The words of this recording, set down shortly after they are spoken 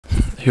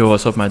Yo,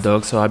 what's up, my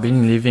dog? So I've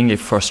been living a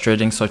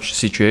frustrating such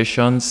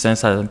situation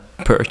since I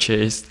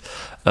purchased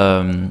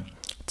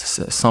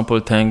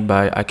Sampletank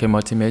by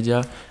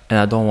Multimedia, and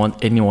I don't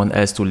want anyone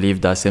else to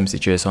live that same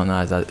situation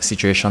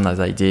as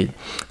I did.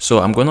 So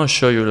I'm gonna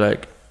show you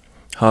like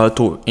how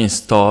to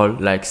install,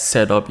 like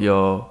set up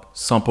your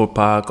sample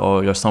pack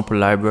or your sample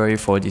library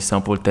for the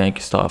Sampletank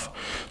stuff.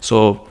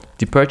 So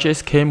the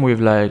purchase came with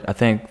like I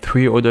think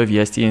 3 other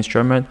VST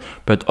instruments,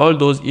 but all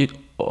those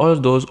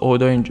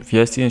other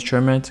VST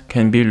instruments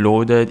can be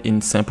loaded in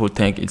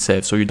Sampletank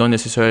itself. So you don't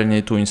necessarily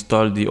need to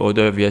install the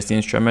other VST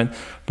instrument,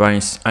 but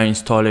I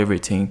install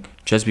everything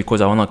just because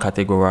I want to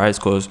categorize,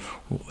 because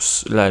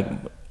like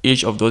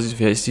each of those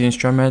VST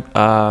instruments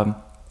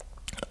are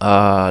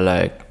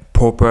like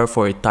proper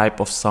for a type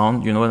of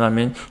sound, you know what I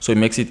mean? So it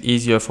makes it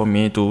easier for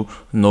me to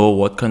know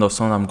what kind of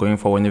sound I'm going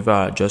for whenever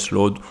I just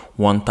load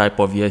one type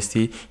of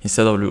VST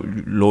instead of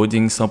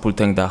loading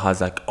Sampletank that has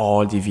like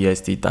all the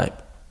VST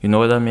type. You know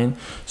what I mean?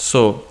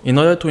 So in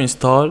order to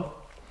install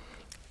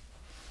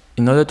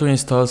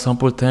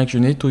Sampletank, you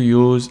need to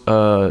use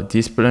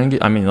this plugin.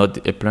 I mean, not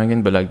a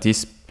plugin, but like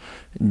this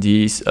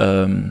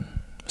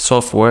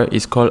software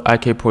is called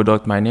IK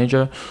Product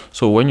Manager.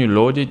 So when you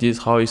load it, this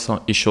is how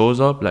it shows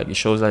up. Like it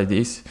shows like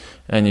this,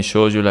 and it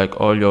shows you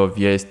like all your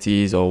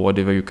VSTs or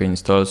whatever you can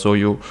install. So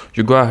you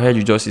go ahead,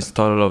 you just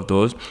install all of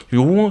those.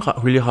 You won't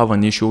really have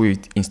an issue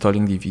with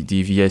installing the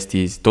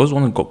VSTs. Those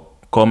won't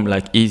come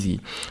like easy.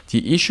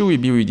 The issue will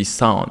be with the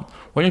sound.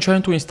 When you're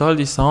trying to install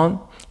the sound,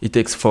 it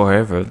takes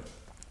forever.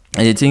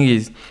 And the thing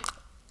is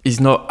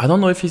not, I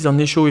don't know if it's an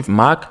issue with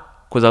Mac,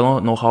 because I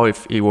don't know how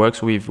if it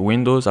works with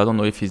Windows. I don't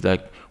know if it's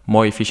like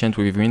more efficient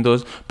with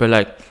Windows, but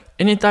like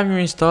anytime you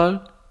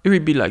install, it will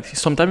be like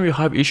sometimes you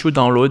have issue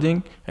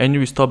downloading and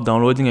you will stop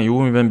downloading and you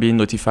won't even be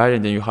notified,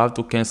 and then you have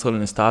to cancel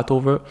and start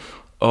over,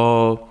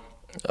 or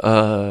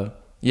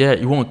yeah,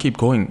 you won't keep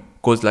going,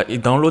 because like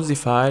it downloads the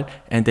file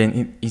and then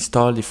it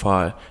install the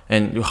file,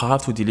 and you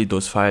have to delete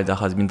those files that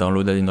has been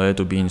downloaded in order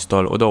to be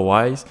installed.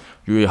 Otherwise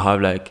you will have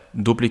like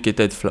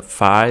duplicated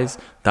files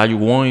that you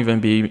won't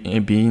even be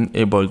being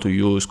able to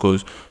use,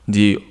 because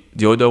the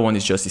other one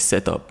is just the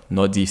setup,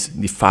 not the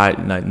file,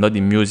 like not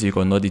the music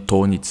or not the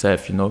tone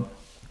itself, you know.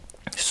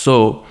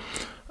 So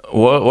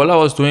what I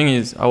was doing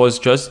is I was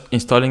just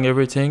installing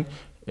everything,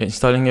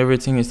 but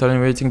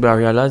I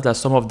realized that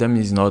some of them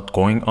is not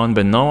going on.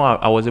 But now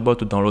I was able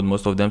to download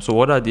most of them. So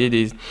what I did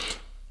is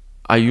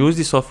I used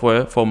the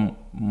software for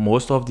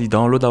most of the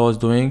download I was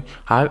doing.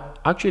 I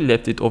actually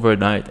left it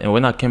overnight, and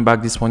when I came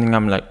back this morning,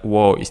 I'm like,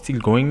 whoa, it's still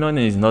going on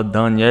and it's not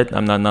done yet.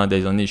 I'm not,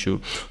 there's an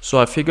issue. So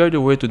I figured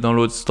a way to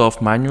download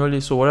stuff manually.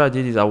 So what I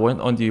did is I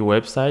went on the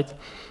website,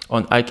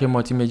 on IK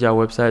Multimedia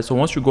website. So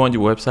once you go on the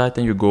website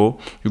and you go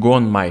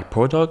on my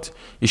product,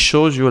 it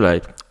shows you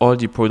like all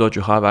the product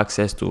you have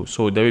access to.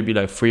 So there will be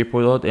like free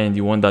product and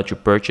the one that you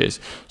purchase.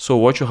 So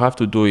what you have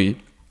to do is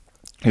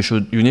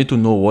you need to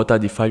know what are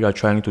the files you are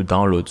trying to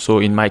download. So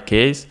in my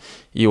case,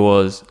 it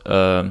was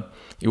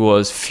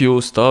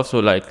few stuff. So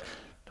like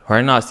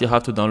right now I still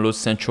have to download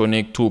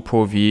Syntronik 2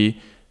 Pro V,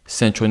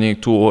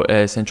 Syntronik 2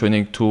 OS,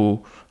 Syntronik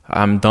 2.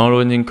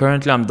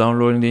 Currently I'm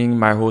downloading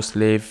my host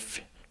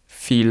slave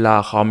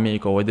Fila,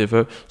 Hamik, or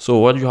whatever. So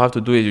what you have to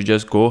do is you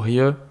just go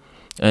here,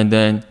 and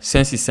then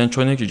since it's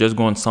Syntronik, you just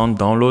go on sound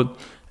download,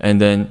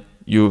 and then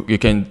you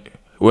can,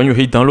 when you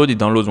hit download, it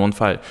downloads one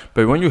file.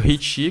 But when you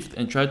hit shift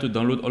and try to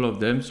download all of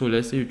them, so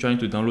let's say you're trying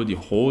to download the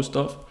whole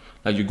stuff,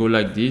 like you go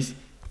like this,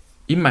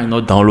 it might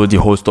not download the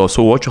whole stuff.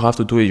 So what you have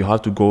to do is you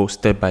have to go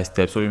step by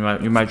step. So you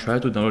might try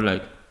to download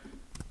like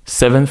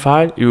 7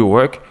 files, it will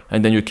work,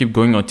 and then you keep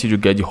going until you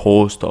get the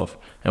whole stuff.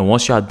 And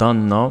once you are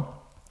done now,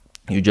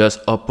 you just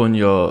open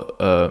your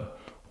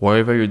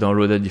wherever you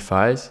downloaded the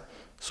files.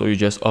 So you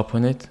just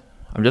open it.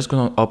 I'm just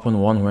gonna open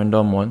one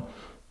random one.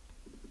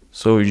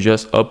 So you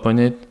just open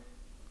it,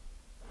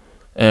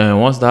 and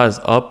once that is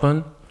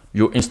open,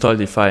 you install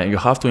the file, and you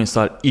have to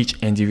install each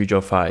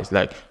individual files,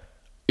 like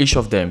each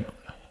of them.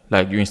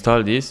 Like you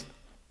install this,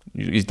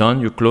 it's done,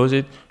 you close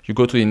it, you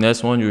go to the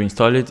next one, you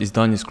install it, it's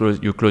done, it's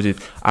closed, you close it.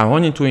 I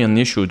run into an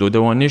issue though.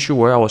 There was an issue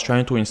where I was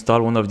trying to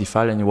install one of the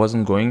files and it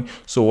wasn't going.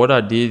 So what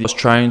I did was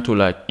trying to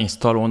like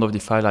install one of the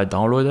files I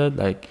downloaded.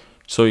 Like,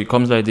 so it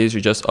comes like this,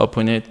 you just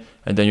open it,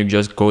 and then you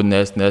just go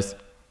next.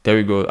 There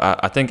we go.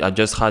 I think I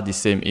just had the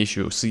same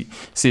issue. See,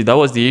 that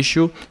was the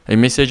issue. A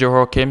message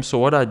error came. So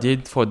what I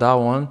did for that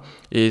one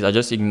is I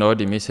just ignored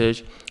the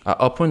message. I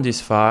opened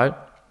this file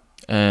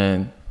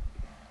and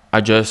I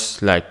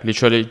just like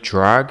literally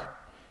drag,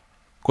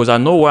 because I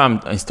know where I'm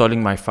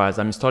installing my files.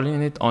 I'm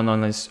installing it on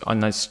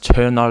an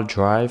external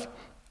drive.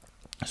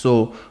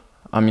 So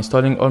I'm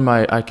installing all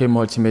my IK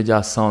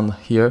Multimedia sound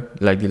here,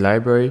 like the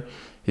library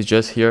is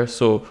just here.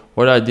 So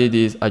what I did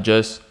is I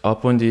just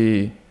opened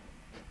the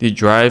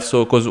drive.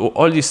 So because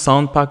all these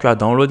sound packs you are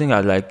downloading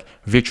are like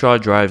virtual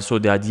drives, so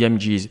they are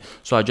DMGs.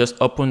 So I just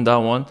opened that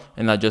one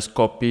and I just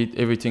copied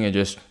everything and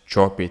just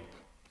drop it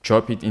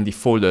in the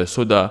folder,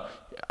 so that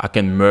I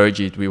can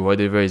merge it with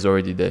whatever is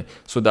already there,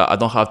 so that I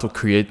don't have to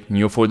create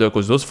new folder,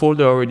 because those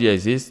folders already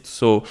exist.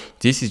 So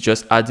this is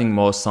just adding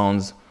more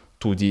sounds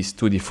to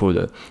the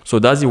folder. So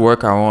that's the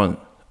workaround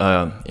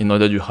in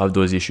order to have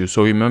those issues.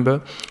 So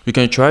remember, you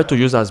can try to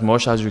use as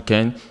much as you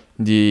can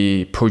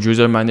the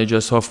producer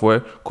manager software,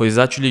 because it's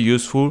actually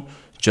useful,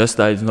 just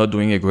that it's not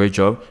doing a great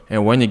job.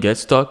 And when it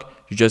gets stuck,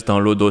 you just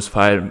download those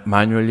files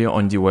manually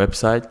on the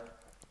website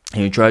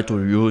and you try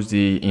to use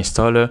the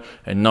installer.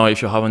 And now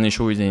if you have an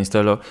issue with the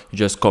installer, you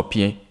just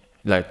copy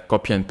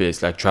and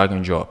paste, like drag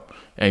and drop,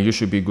 and you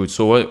should be good.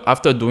 So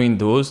after doing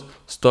those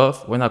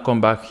stuff, when I come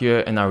back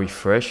here and I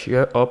refresh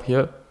up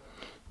here,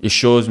 it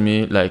shows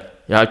me like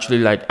it actually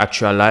like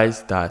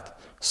actualized that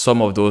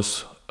some of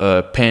those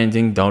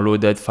pending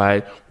downloaded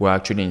files were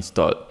actually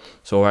installed.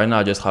 So right now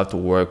I just have to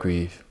work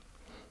with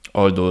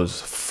all those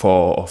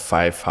 4 or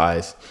 5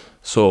 files.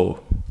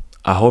 So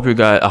I hope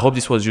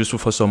this was useful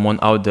for someone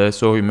out there.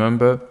 So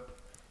remember,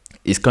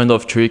 it's kind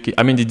of tricky.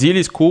 I mean, the deal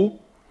is cool.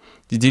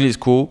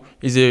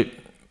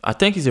 I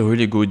think it's a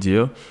really good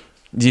deal.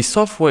 The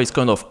software is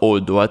kind of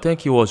old though. I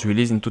think it was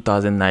released in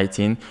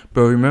 2019.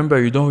 But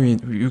remember, you don't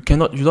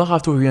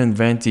have to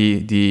reinvent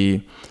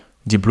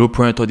the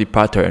blueprint or the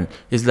pattern.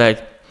 It's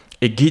like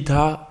a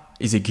guitar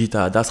is a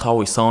guitar. That's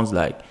how it sounds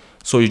like.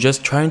 So you're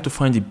just trying to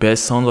find the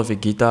best sound of a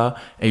guitar,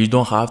 and you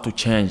don't have to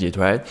change it,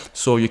 right?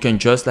 So you can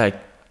just like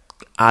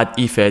add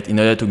effect in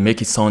order to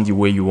make it sound the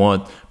way you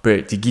want,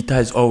 but the guitar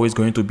is always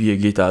going to be a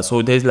guitar.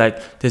 So there's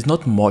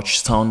not much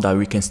sound that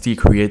we can still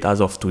create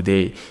as of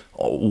today.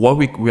 What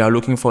we are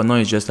looking for now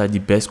is just like the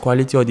best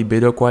quality or the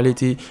better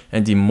quality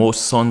and the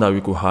most sound that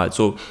we could have.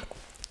 So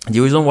the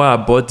reason why I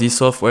bought this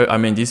software, I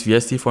mean this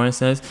VST for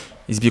instance,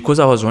 is because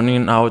I was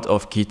running out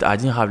of guitar. I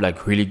didn't have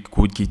like really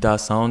good guitar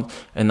sound,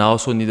 and I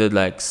also needed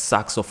like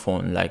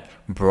saxophone, like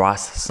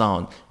brass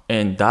sound.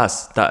 And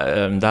that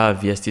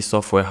VST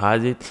software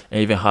had it,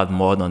 and even had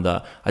more than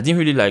that. I didn't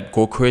really like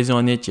go crazy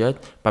on it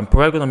yet, but I'm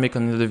probably gonna make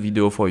another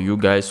video for you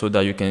guys so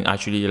that you can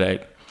actually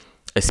like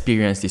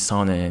experience the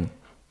sound and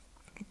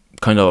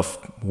kind of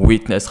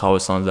witness how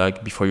it sounds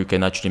like before you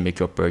can actually make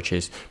your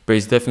purchase. But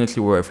it's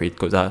definitely worth it,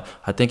 because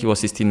I think it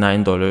was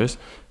 $69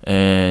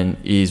 and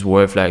it's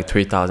worth like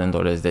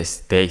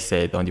 $3,000. They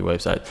said on the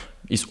website.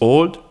 It's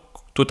old,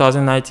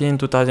 2019,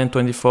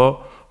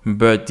 2024.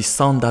 But the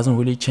sound doesn't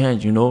really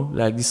change, you know,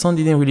 like the sound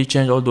didn't really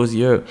change all those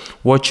years.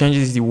 What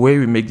changes is the way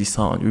we make the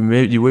sound,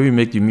 the way we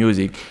make the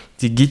music.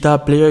 The guitar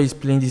player is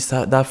playing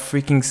that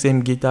freaking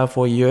same guitar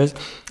for years,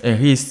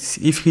 and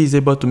if he's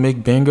able to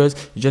make bangers,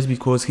 it's just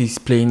because he's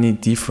playing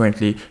it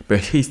differently, but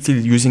he's still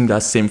using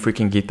that same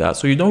freaking guitar.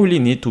 So you don't really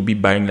need to be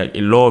buying like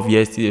a lot of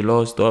VST, a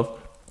lot of stuff.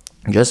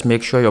 Just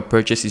make sure your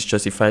purchase is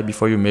justified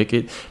before you make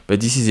it. But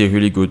this is a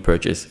really good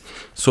purchase.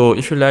 So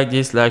if you like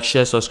this, like,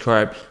 share,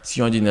 subscribe.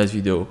 See you on the next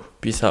video.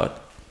 Peace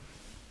out.